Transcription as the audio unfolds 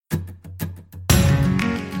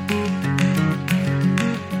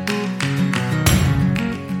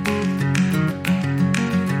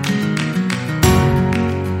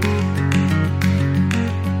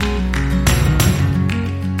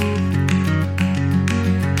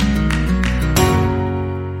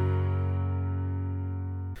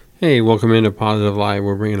Hey, welcome into Positive Life.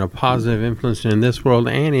 We're bringing a positive influence in this world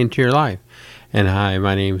and into your life. And hi,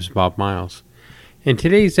 my name is Bob Miles. And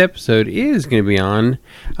today's episode is going to be on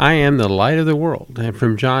I am the light of the world. And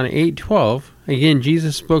from John 8:12, again,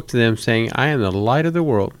 Jesus spoke to them saying, I am the light of the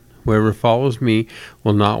world. Whoever follows me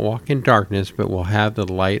will not walk in darkness, but will have the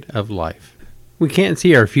light of life. We can't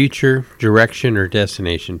see our future, direction, or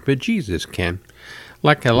destination, but Jesus can.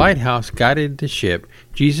 Like a lighthouse guided the ship,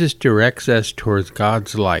 Jesus directs us towards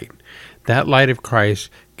God's light. That light of Christ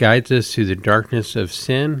guides us through the darkness of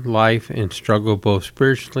sin, life, and struggle both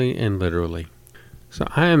spiritually and literally. So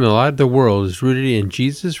I am the light of the world is rooted in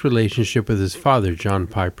Jesus' relationship with his Father, John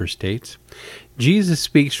Piper states. Jesus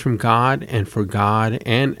speaks from God and for God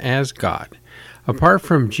and as God. Apart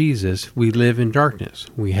from Jesus, we live in darkness.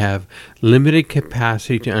 We have limited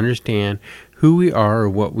capacity to understand who we are or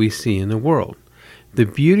what we see in the world. The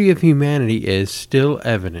beauty of humanity is still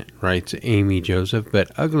evident, writes Amy Joseph, but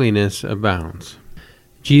ugliness abounds.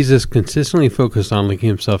 Jesus consistently focused on linking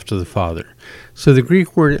himself to the Father. So the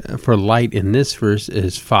Greek word for light in this verse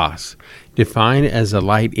is phos, defined as a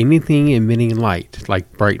light, anything emitting light,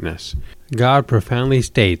 like brightness. God profoundly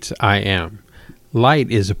states, I am. Light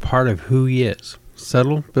is a part of who he is,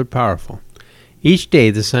 subtle but powerful. Each day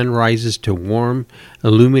the sun rises to warm,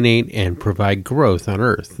 illuminate, and provide growth on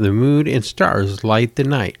earth. The moon and stars light the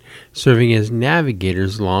night, serving as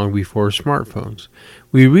navigators long before smartphones.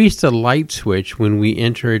 We reach the light switch when we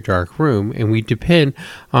enter a dark room, and we depend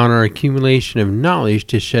on our accumulation of knowledge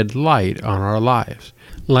to shed light on our lives.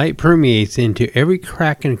 Light permeates into every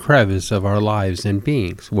crack and crevice of our lives and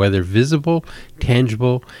beings, whether visible,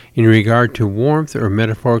 tangible, in regard to warmth, or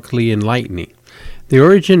metaphorically enlightening. The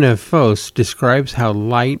origin of phos describes how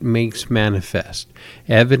light makes manifest,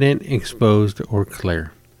 evident, exposed, or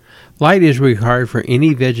clear. Light is required for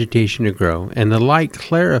any vegetation to grow, and the light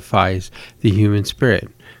clarifies the human spirit.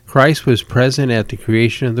 Christ was present at the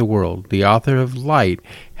creation of the world. The author of light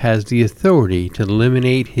has the authority to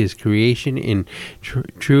illuminate his creation in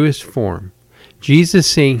truest form. Jesus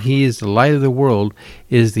saying he is the light of the world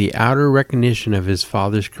is the outer recognition of his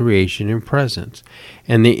Father's creation and presence,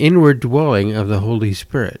 and the inward dwelling of the Holy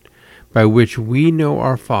Spirit, by which we know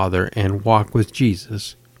our Father and walk with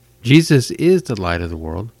Jesus. Jesus is the light of the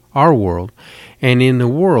world, our world, and in the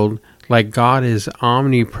world, like God is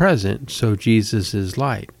omnipresent, so Jesus is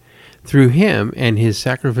light. Through him and his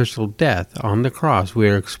sacrificial death on the cross, we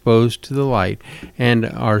are exposed to the light and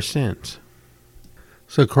our sins.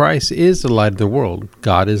 So Christ is the light of the world,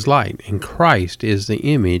 God is light, and Christ is the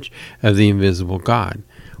image of the invisible God.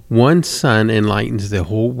 One sun enlightens the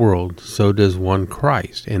whole world, so does one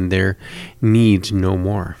Christ, and there needs no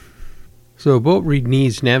more. So a boat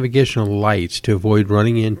needs navigational lights to avoid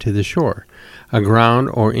running into the shore, aground,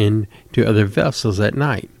 or into other vessels at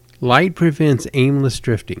night. Light prevents aimless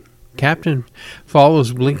drifting. Captain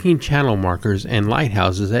follows blinking channel markers and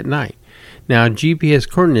lighthouses at night. Now, GPS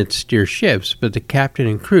coordinates steer ships, but the captain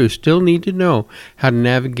and crew still need to know how to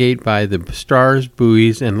navigate by the stars,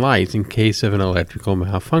 buoys, and lights in case of an electrical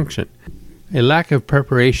malfunction. A lack of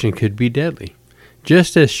preparation could be deadly.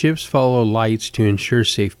 Just as ships follow lights to ensure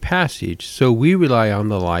safe passage, so we rely on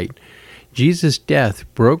the light. Jesus' death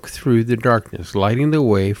broke through the darkness, lighting the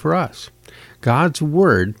way for us. God's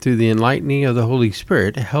Word, through the enlightening of the Holy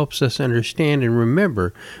Spirit, helps us understand and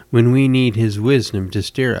remember when we need his wisdom to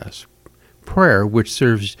steer us. Prayer, which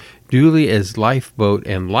serves duly as lifeboat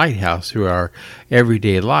and lighthouse through our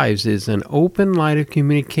everyday lives, is an open line of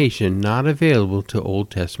communication not available to Old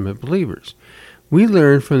Testament believers. We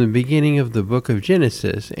learn from the beginning of the book of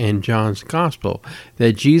Genesis and John's Gospel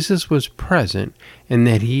that Jesus was present and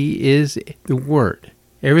that he is the Word.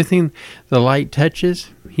 Everything the light touches,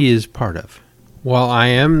 he is part of. While I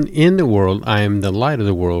am in the world, I am the light of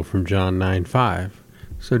the world, from John 9:5.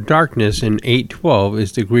 So darkness in 8:12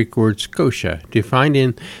 is the Greek word scotia, defined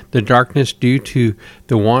in the darkness due to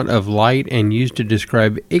the want of light and used to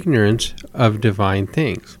describe ignorance of divine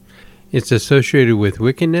things. It's associated with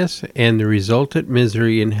wickedness and the resultant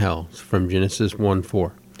misery in hell, from Genesis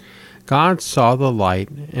 1:4. God saw the light,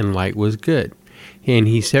 and light was good, and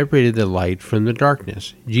he separated the light from the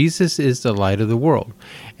darkness. Jesus is the light of the world,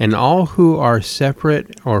 and all who are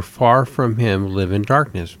separate or far from him live in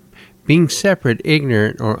darkness. Being separate,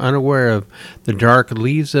 ignorant, or unaware of the dark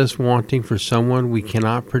leaves us wanting for someone we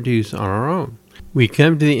cannot produce on our own. We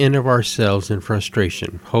come to the end of ourselves in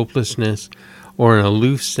frustration, hopelessness, or an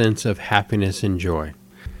aloof sense of happiness and joy.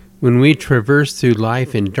 When we traverse through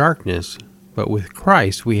life in darkness, but with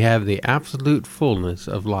Christ we have the absolute fullness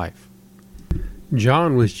of life.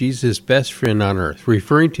 John was Jesus' best friend on earth,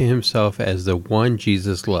 referring to himself as the one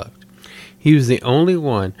Jesus loved. He was the only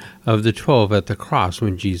one of the 12 at the cross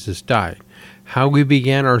when Jesus died. How we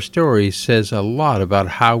began our story says a lot about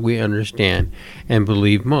how we understand and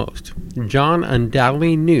believe most. John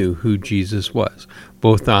undoubtedly knew who Jesus was,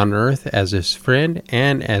 both on earth as his friend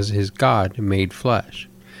and as his God made flesh.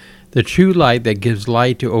 The true light that gives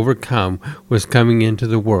light to overcome was coming into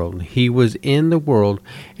the world. He was in the world,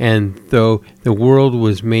 and though the world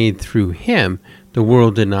was made through him, the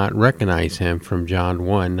world did not recognize him, from John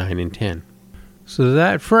 1, 9 and 10. So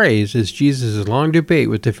that phrase is Jesus' long debate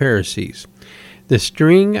with the Pharisees. The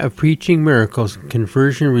string of preaching miracles and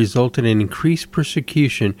conversion resulted in increased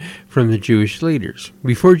persecution from the Jewish leaders.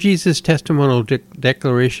 Before Jesus' testimonial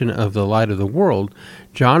declaration of the light of the world,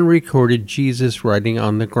 John recorded Jesus writing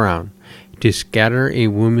on the ground to scatter a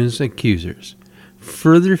woman's accusers,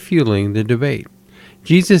 further fueling the debate.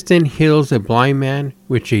 Jesus then heals a blind man,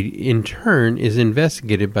 which in turn is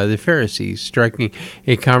investigated by the Pharisees, striking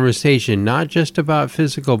a conversation not just about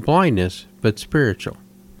physical blindness, but spiritual.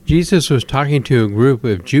 Jesus was talking to a group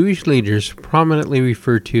of Jewish leaders prominently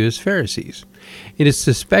referred to as Pharisees. It is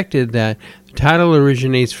suspected that the title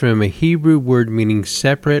originates from a Hebrew word meaning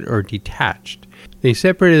separate or detached. They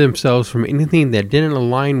separated themselves from anything that didn't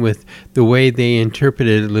align with the way they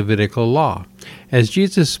interpreted Levitical law. As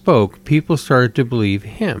Jesus spoke, people started to believe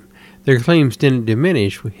him. Their claims didn't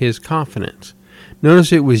diminish his confidence.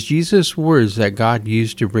 Notice it was Jesus' words that God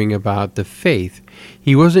used to bring about the faith.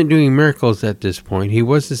 He wasn't doing miracles at this point. He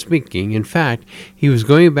wasn't speaking. In fact, he was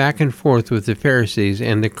going back and forth with the Pharisees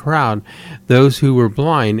and the crowd, those who were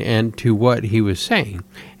blind, and to what he was saying.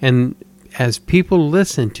 And as people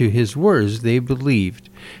listened to his words, they believed.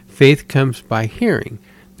 Faith comes by hearing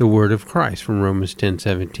the word of Christ, from Romans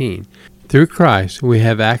 10:17. Through Christ, we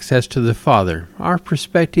have access to the Father. Our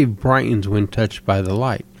perspective brightens when touched by the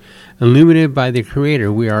light. Illuminated by the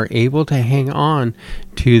Creator, we are able to hang on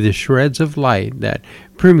to the shreds of light that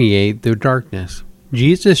permeate the darkness.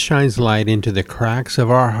 Jesus shines light into the cracks of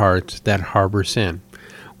our hearts that harbor sin.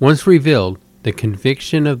 Once revealed, the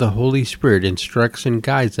conviction of the Holy Spirit instructs and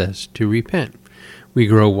guides us to repent. We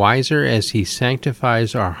grow wiser as He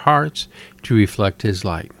sanctifies our hearts to reflect His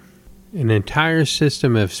light. An entire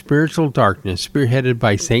system of spiritual darkness, spearheaded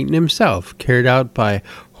by Satan himself, carried out by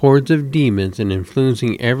hordes of demons and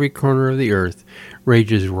influencing every corner of the earth,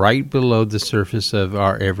 rages right below the surface of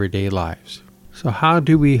our everyday lives. So how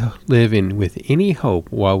do we live with any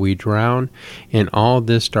hope while we drown in all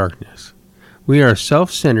this darkness? We are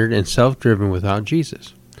self-centered and self-driven without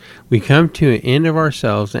Jesus. We come to an end of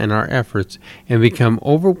ourselves and our efforts and become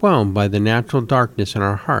overwhelmed by the natural darkness in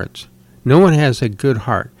our hearts. No one has a good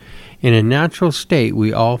heart. In a natural state,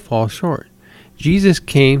 we all fall short. Jesus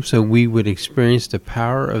came so we would experience the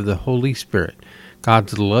power of the Holy Spirit,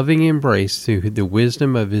 God's loving embrace through the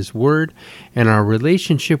wisdom of His Word, and our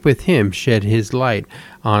relationship with Him shed His light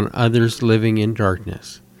on others living in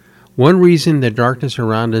darkness. One reason the darkness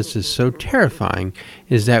around us is so terrifying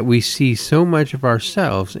is that we see so much of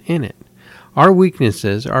ourselves in it. Our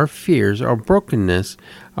weaknesses, our fears, our brokenness,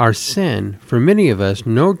 our sin. For many of us,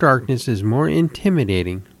 no darkness is more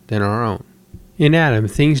intimidating than our own. In Adam,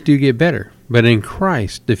 things do get better, but in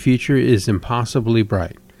Christ, the future is impossibly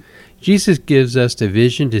bright. Jesus gives us the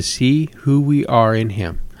vision to see who we are in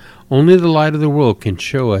Him. Only the light of the world can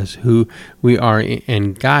show us who we are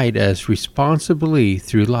and guide us responsibly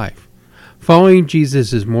through life. Following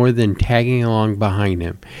Jesus is more than tagging along behind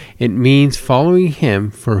Him. It means following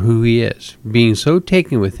Him for who He is, being so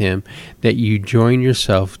taken with Him that you join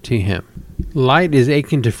yourself to Him. Light is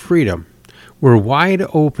akin to freedom. We're wide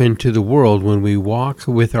open to the world when we walk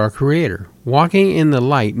with our Creator. Walking in the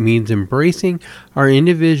light means embracing our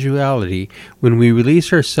individuality when we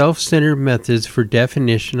release our self-centered methods for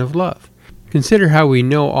definition of love. Consider how we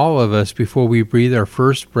know all of us before we breathe our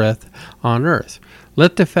first breath on earth.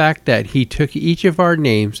 Let the fact that He took each of our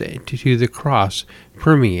names to the cross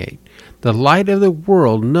permeate. The light of the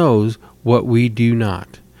world knows what we do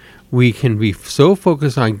not. We can be so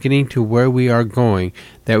focused on getting to where we are going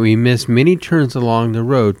that we miss many turns along the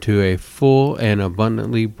road to a full and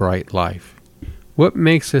abundantly bright life. What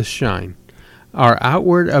makes us shine? Our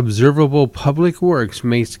outward observable public works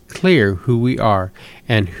makes clear who we are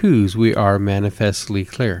and whose we are manifestly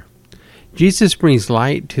clear. Jesus brings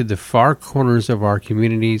light to the far corners of our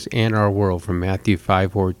communities and our world, from Matthew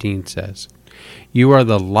 5:14 says, "You are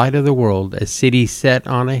the light of the world. A city set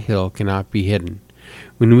on a hill cannot be hidden."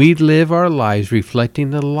 When we live our lives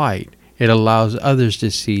reflecting the light, it allows others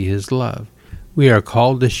to see His love. We are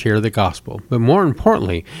called to share the gospel, but more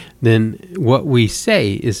importantly than what we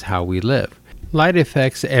say is how we live. Light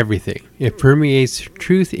affects everything. It permeates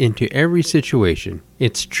truth into every situation.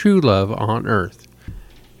 It's true love on earth.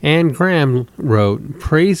 Anne Graham wrote,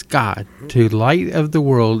 "Praise God, the light of the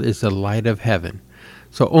world is the light of heaven."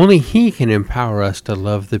 So only He can empower us to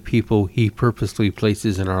love the people He purposely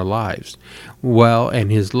places in our lives. Well,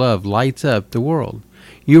 and His love lights up the world.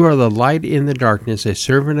 You are the light in the darkness, a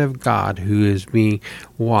servant of God who is being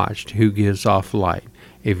watched, who gives off light.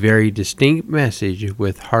 A very distinct message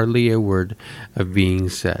with hardly a word of being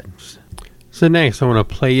said. So next I want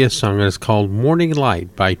to play you a song that is called Morning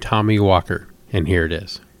Light by Tommy Walker. And here it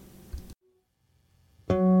is.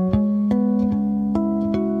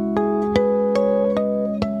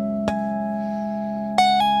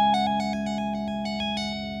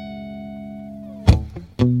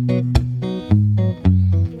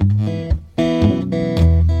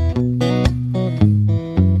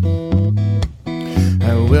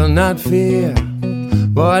 Not fear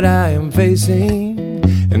what I am facing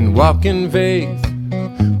and walk in faith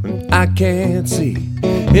when I can't see.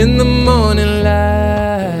 In the morning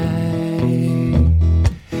light,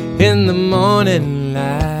 in the morning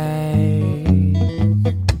light,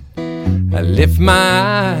 I lift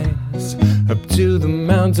my eyes up to the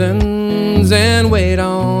mountains and wait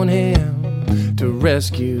on Him to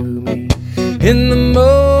rescue me. In the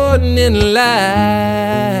morning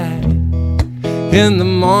light, in the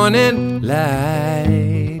morning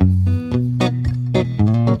light,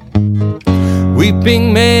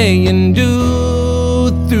 weeping may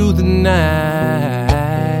endure through the night,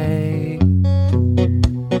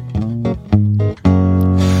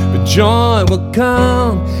 but joy will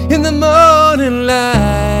come in the morning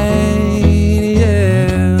light,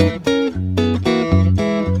 yeah.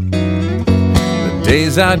 The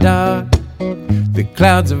days are dark, the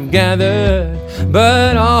clouds have gathered,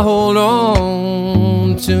 but I'll hold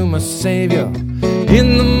on to my Savior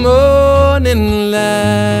in the morning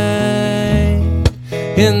light,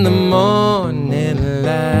 in the morning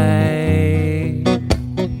light.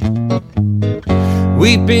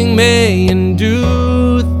 Weeping may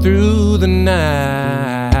endure through the night,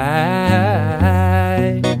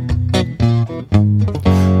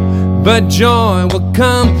 but joy will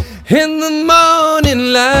come in the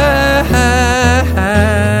morning light.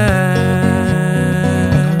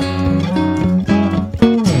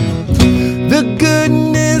 The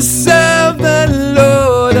goodness of the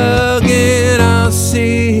Lord again I'll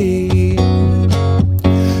see.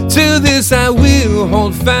 To this I will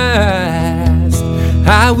hold fast,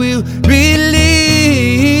 I will believe,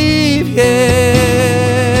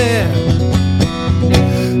 yeah.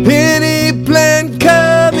 Any plan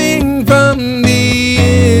coming from the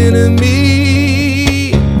enemy,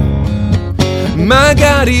 my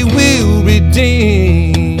God, He will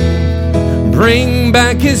redeem, bring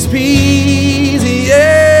back His peace,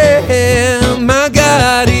 yeah. My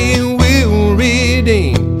God, He will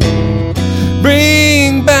redeem,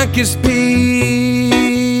 bring back His peace.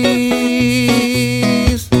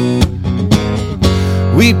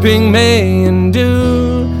 Weeping may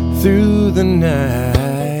endure through the night,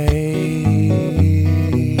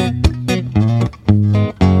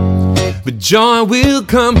 but joy will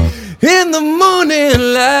come in the morning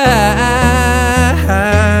light.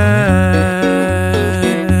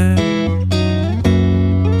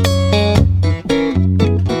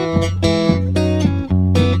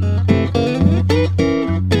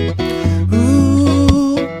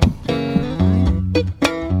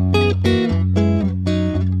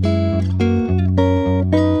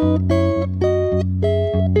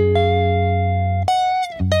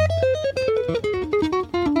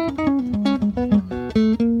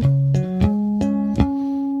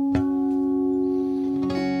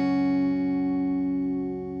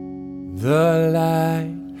 The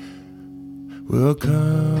light will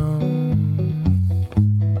come,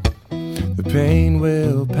 the pain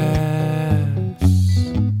will pass,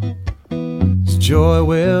 joy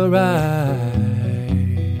will rise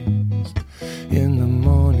in the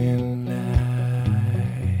morning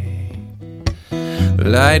light.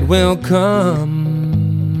 Light will come,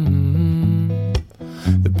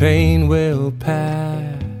 the pain will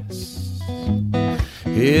pass,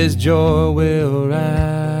 His joy will rise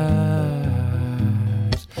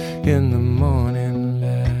in the morning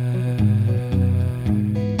light,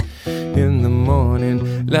 in the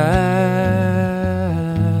morning light.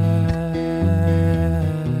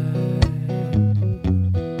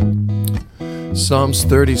 Psalms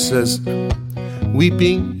 30 says,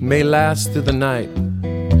 weeping may last through the night,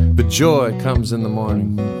 but joy comes in the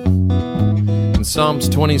morning. And Psalms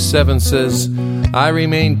 27 says, I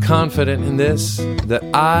remain confident in this, that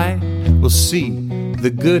I will see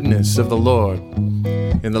the goodness of the Lord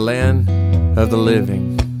in the land of the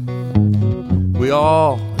living. We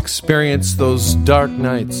all experience those dark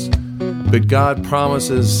nights But God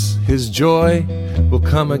promises His joy will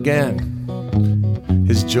come again.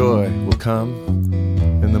 His joy will come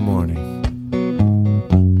in the morning.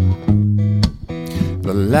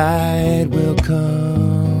 The light will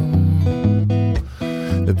come,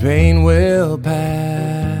 the pain will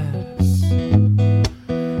pass,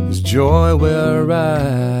 His joy will rise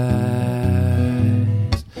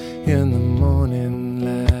in the morning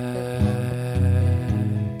light,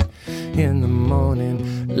 in the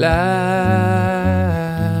morning light.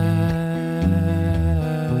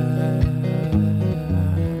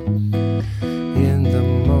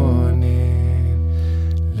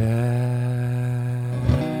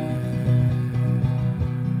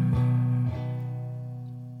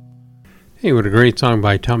 Hey, what a great song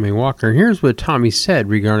by Tommy Walker. Here's what Tommy said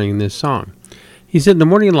regarding this song. He said, "The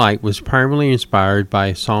morning light was primarily inspired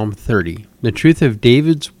by Psalm 30. The truth of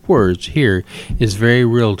David's words here is very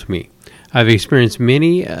real to me. I've experienced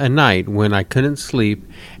many a night when I couldn't sleep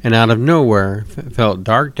and out of nowhere felt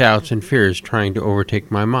dark doubts and fears trying to overtake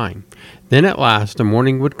my mind. Then at last the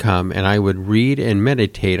morning would come and I would read and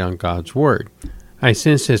meditate on God's word. I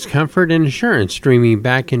sensed His comfort and assurance streaming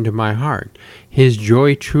back into my heart. His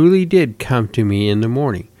joy truly did come to me in the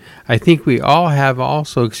morning. I think we all have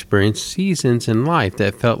also experienced seasons in life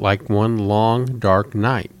that felt like one long, dark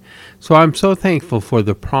night. So I'm so thankful for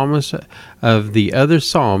the promise of the other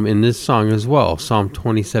psalm in this song as well, Psalm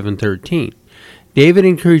 27:13. David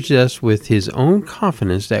encouraged us with his own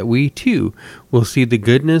confidence that we too will see the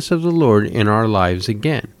goodness of the Lord in our lives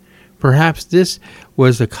again. Perhaps this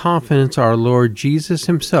was the confidence our Lord Jesus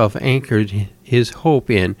Himself anchored His hope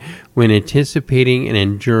in when anticipating and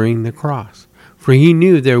enduring the cross. For He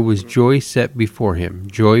knew there was joy set before Him.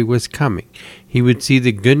 Joy was coming. He would see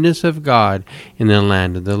the goodness of God in the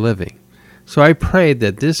land of the living. So I pray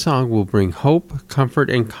that this song will bring hope, comfort,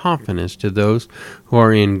 and confidence to those who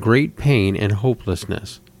are in great pain and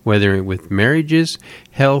hopelessness, whether with marriages,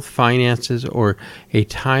 health, finances, or a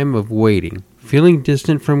time of waiting, feeling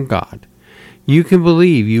distant from God. You can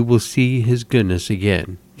believe you will see His goodness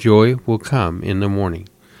again. Joy will come in the morning.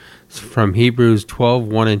 From Hebrews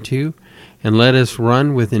 12:1 and 2, and let us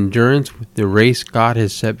run with endurance the race God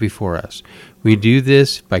has set before us. We do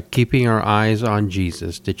this by keeping our eyes on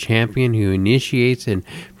Jesus, the champion who initiates and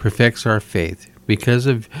perfects our faith. Because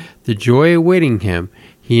of the joy awaiting Him,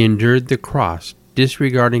 He endured the cross,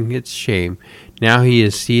 disregarding its shame. Now He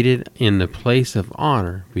is seated in the place of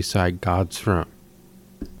honor beside God's throne.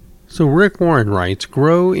 So Rick Warren writes,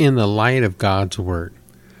 grow in the light of God's Word.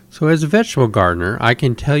 So as a vegetable gardener, I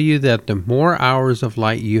can tell you that the more hours of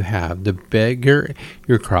light you have, the bigger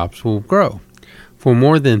your crops will grow. For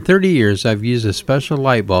more than 30 years, I've used a special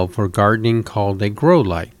light bulb for gardening called a grow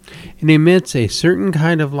light. It emits a certain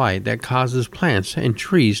kind of light that causes plants and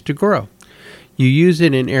trees to grow. You use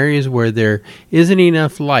it in areas where there isn't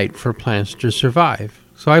enough light for plants to survive.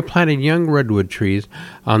 So I planted young redwood trees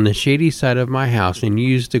on the shady side of my house and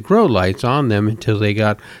used the grow lights on them until they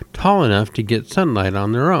got tall enough to get sunlight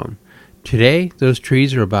on their own. Today, those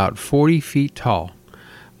trees are about 40 feet tall.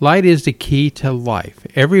 Light is the key to life.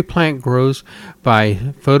 Every plant grows by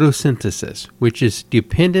photosynthesis, which is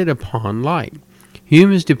dependent upon light.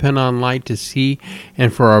 Humans depend on light to see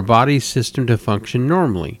and for our body system to function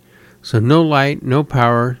normally. So no light, no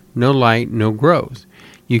power, no light, no growth.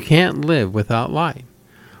 You can't live without light.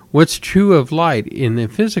 What's true of light in the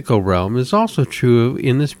physical realm is also true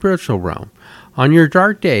in the spiritual realm. On your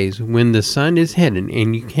dark days, when the sun is hidden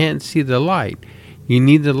and you can't see the light, you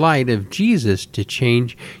need the light of Jesus to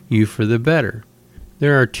change you for the better.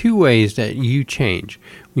 There are two ways that you change: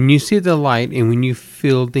 when you see the light and when you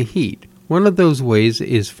feel the heat. One of those ways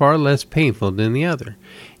is far less painful than the other.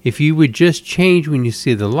 If you would just change when you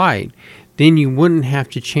see the light, then you wouldn't have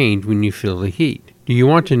to change when you feel the heat. Do you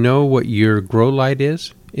want to know what your grow light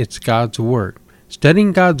is? It's God's Word.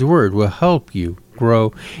 Studying God's Word will help you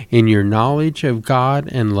grow in your knowledge of God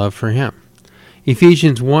and love for Him.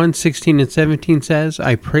 Ephesians 1:16 and 17 says,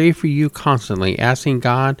 I pray for you constantly, asking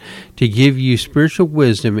God to give you spiritual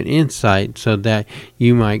wisdom and insight so that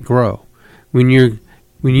you might grow. When you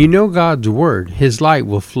know God's Word, His light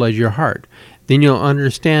will flood your heart. Then you'll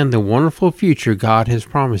understand the wonderful future God has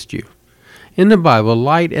promised you. In the Bible,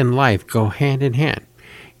 light and life go hand in hand.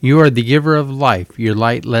 You are the giver of life. Your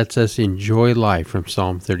light lets us enjoy life, from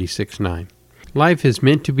Psalm 36:9. Life is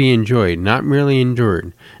meant to be enjoyed, not merely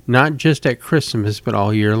endured, not just at Christmas, but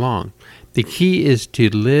all year long. The key is to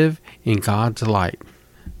live in God's light.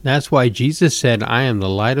 That's why Jesus said, I am the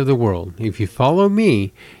light of the world. If you follow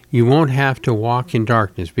me, you won't have to walk in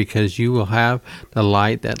darkness, because you will have the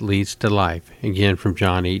light that leads to life. Again, from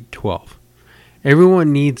John 8:12.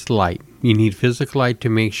 Everyone needs light, You need physical light to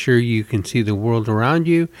make sure you can see the world around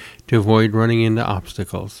you to avoid running into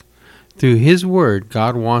obstacles. Through His Word,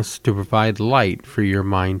 God wants to provide light for your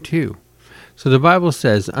mind too. So the Bible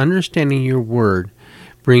says, understanding your Word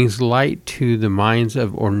brings light to the minds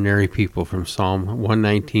of ordinary people, from Psalm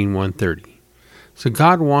 119, 130. So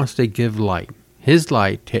God wants to give light, His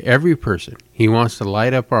light, to every person. He wants to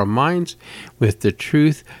light up our minds with the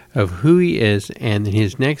truth of who He is and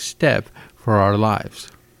His next step for our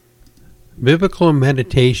lives. Biblical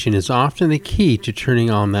meditation is often the key to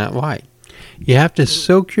turning on that light. You have to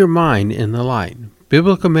soak your mind in the light.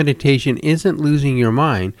 Biblical meditation isn't losing your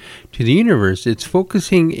mind to the universe, it's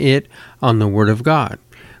focusing it on the Word of God.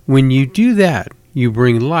 When you do that, you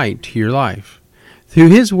bring light to your life. Through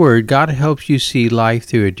His Word, God helps you see life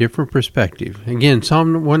through a different perspective. Again,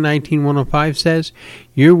 Psalm 119, 105 says,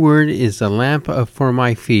 Your Word is a lamp for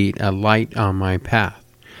my feet, a light on my path.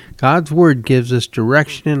 God's Word gives us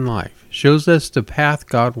direction in life, shows us the path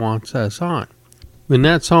God wants us on. When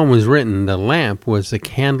that psalm was written, the lamp was the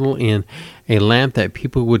candle in a lamp that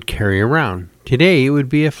people would carry around. Today, it would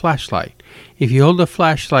be a flashlight. If you hold a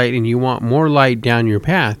flashlight and you want more light down your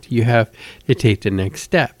path, you have to take the next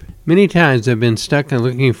step. Many times I've been stuck and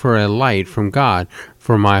looking for a light from God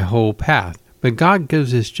for my whole path, but God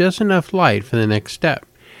gives us just enough light for the next step.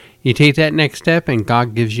 You take that next step and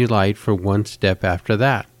God gives you light for one step after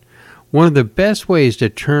that. One of the best ways to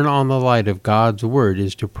turn on the light of God's Word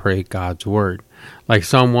is to pray God's Word. Like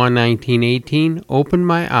Psalm 119:18, open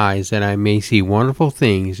my eyes that I may see wonderful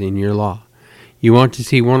things in your law. You want to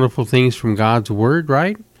see wonderful things from God's Word,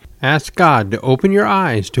 right? Ask God to open your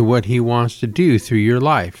eyes to what He wants to do through your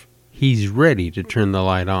life. He's ready to turn the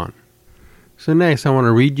light on. So next I want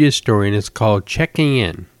to read you a story, and it's called Checking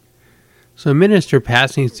In. So a minister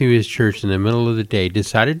passing through his church in the middle of the day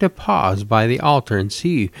decided to pause by the altar and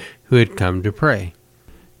see who had come to pray.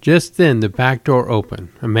 Just then the back door opened.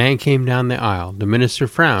 A man came down the aisle. The minister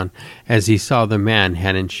frowned as he saw the man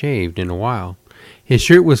hadn't shaved in a while. His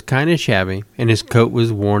shirt was kind of shabby, and his coat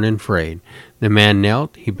was worn and frayed. The man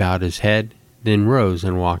knelt, he bowed his head, then rose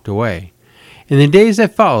and walked away. In the days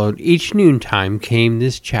that followed, each noontime came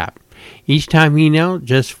this chap. Each time he knelt,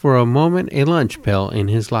 just for a moment, a lunch pail in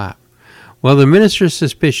his lap. Well, the minister's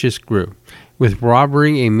suspicion grew. With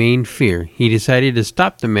robbery a main fear, he decided to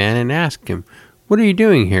stop the man and ask him, What are you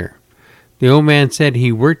doing here? The old man said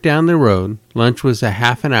he worked down the road. Lunch was a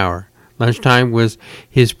half an hour. Lunchtime was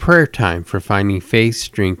his prayer time for finding faith,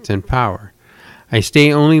 strength, and power. I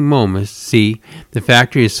stay only moments. See, the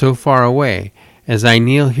factory is so far away. As I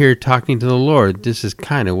kneel here talking to the Lord, this is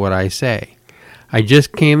kind of what I say. I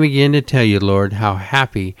just came again to tell you, Lord, how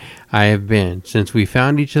happy I have been since we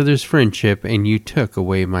found each other's friendship and you took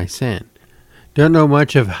away my sin. Don't know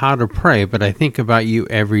much of how to pray, but I think about you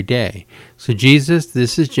every day. So Jesus,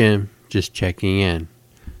 this is Jim, just checking in.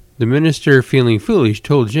 The minister, feeling foolish,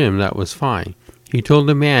 told Jim that was fine. He told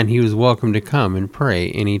the man he was welcome to come and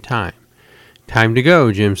pray any time. Time to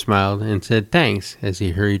go, Jim smiled and said thanks as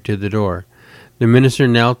he hurried to the door. The minister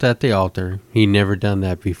knelt at the altar. He'd never done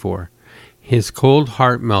that before. His cold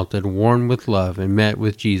heart melted, warmed with love, and met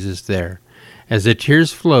with Jesus there. As the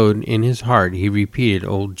tears flowed in his heart, he repeated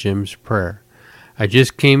old Jim's prayer. I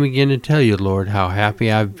just came again to tell you, Lord, how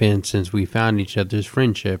happy I've been since we found each other's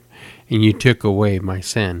friendship and you took away my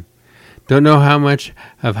sin. Don't know how much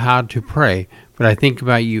of how to pray, but I think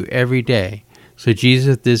about you every day. So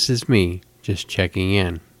Jesus, this is me, just checking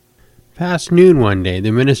in. Past noon one day,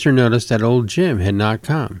 the minister noticed that old Jim had not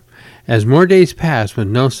come. As more days passed with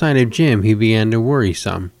no sign of Jim, he began to worry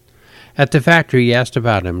some. At the factory, he asked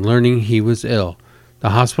about him, learning he was ill.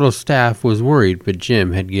 The hospital staff was worried, but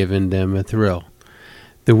Jim had given them a thrill.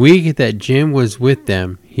 The week that Jim was with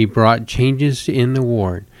them, he brought changes in the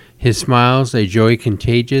ward. His smiles, a joy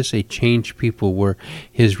contagious, a changed people were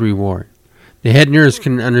his reward. The head nurse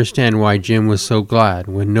couldn't understand why Jim was so glad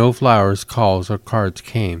when no flowers, calls, or cards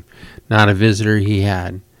came. Not a visitor he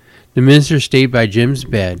had. The minister stayed by Jim's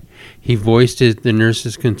bed. He voiced the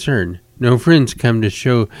nurse's concern. No friends come to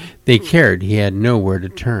show they cared. He had nowhere to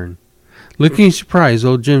turn. Looking surprised,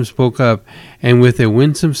 old Jim spoke up, and with a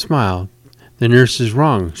winsome smile, the nurse is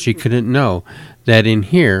wrong. She couldn't know that in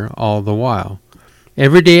here all the while.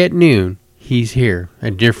 Every day at noon, he's here,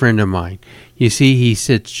 a dear friend of mine. You see, he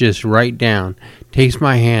sits just right down, takes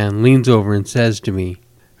my hand, leans over and says to me,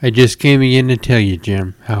 I just came again to tell you,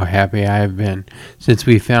 Jim, how happy I have been since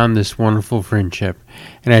we found this wonderful friendship,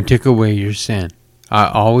 and I took away your sin. I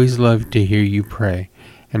always love to hear you pray,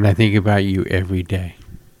 and I think about you every day.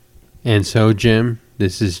 And so, Jim,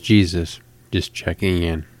 this is Jesus, just checking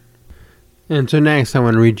in. And so next I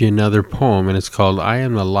want to read you another poem, and it's called I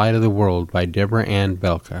Am the Light of the World by Deborah Ann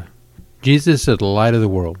Belka. Jesus is the light of the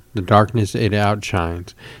world. The darkness it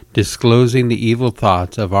outshines, disclosing the evil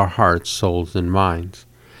thoughts of our hearts, souls, and minds.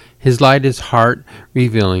 His light is heart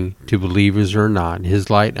revealing to believers or not.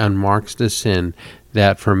 His light unmarks the sin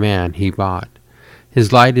that for man he bought.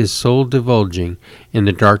 His light is soul divulging, in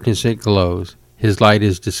the darkness it glows. His light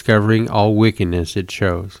is discovering all wickedness it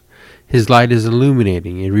shows. His light is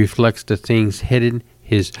illuminating, it reflects the things hidden.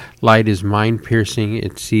 His light is mind-piercing,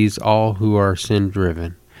 it sees all who are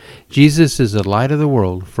sin-driven. Jesus is the light of the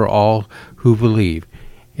world for all who believe,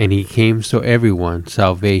 and he came so everyone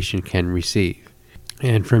salvation can receive.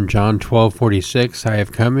 And from John 12:46, I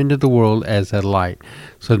have come into the world as a light,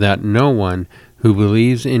 so that no one who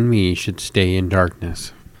believes in me should stay in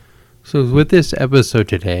darkness. So with this episode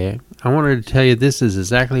today, I wanted to tell you this is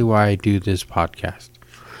exactly why I do this podcast.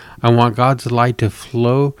 I want God's light to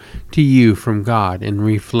flow to you from God and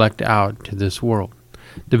reflect out to this world.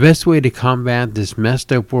 The best way to combat this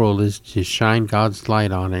messed up world is to shine God's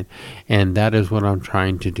light on it, and that is what I'm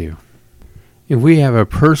trying to do. If we have a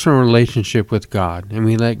personal relationship with God and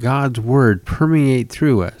we let God's word permeate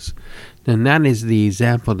through us, then that is the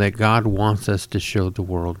example that God wants us to show the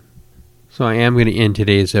world. So I am going to end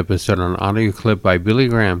today's episode on an audio clip by Billy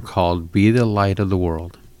Graham called Be the Light of the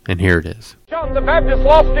World. And here it is. John the Baptist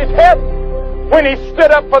lost his head when he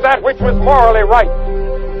stood up for that which was morally right.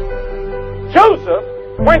 Joseph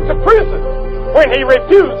went to prison when he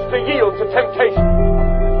refused to yield to temptation.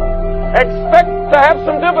 Expect to have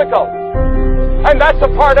some difficulty. And that's a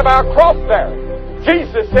part of our cross bearing.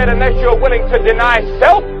 Jesus said, unless you're willing to deny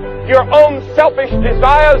self, your own selfish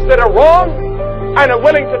desires that are wrong, and are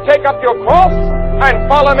willing to take up your cross and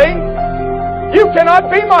follow me, you cannot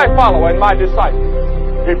be my follower and my disciple.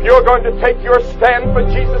 If you're going to take your stand for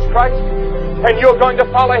Jesus Christ, and you're going to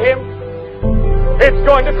follow him, it's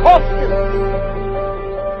going to cost you.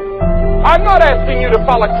 I'm not asking you to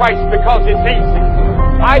follow Christ because it's easy.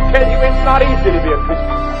 I tell you, it's not easy to be a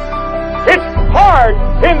Christian. It's hard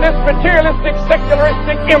in this materialistic,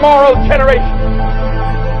 secularistic, immoral generation.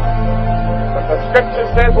 But the Scripture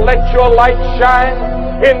says, let your light shine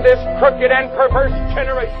in this crooked and perverse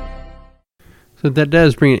generation. So that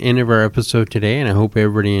does bring an end of our episode today, and I hope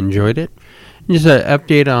everybody enjoyed it. And just an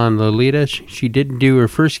update on Lolita. She did do her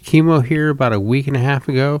first chemo here about a week and a half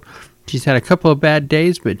ago. She's had a couple of bad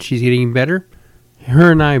days, but she's getting better.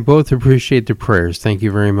 Her and I both appreciate the prayers. Thank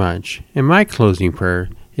you very much. And my closing prayer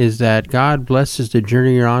is that God blesses the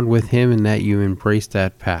journey you're on with him and that you embrace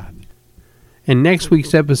that path. And next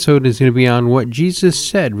week's episode is going to be on what Jesus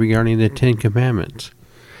said regarding the 10 Commandments.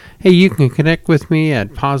 Hey, you can connect with me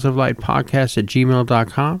at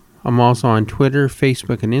positivelightpodcast@gmail.com. I'm also on Twitter,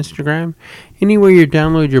 Facebook, and Instagram. Anywhere you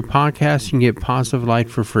download your podcast, you can get Positive Light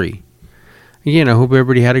for free. Again, I hope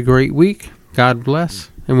everybody had a great week. God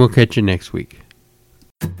bless, and we'll catch you next week.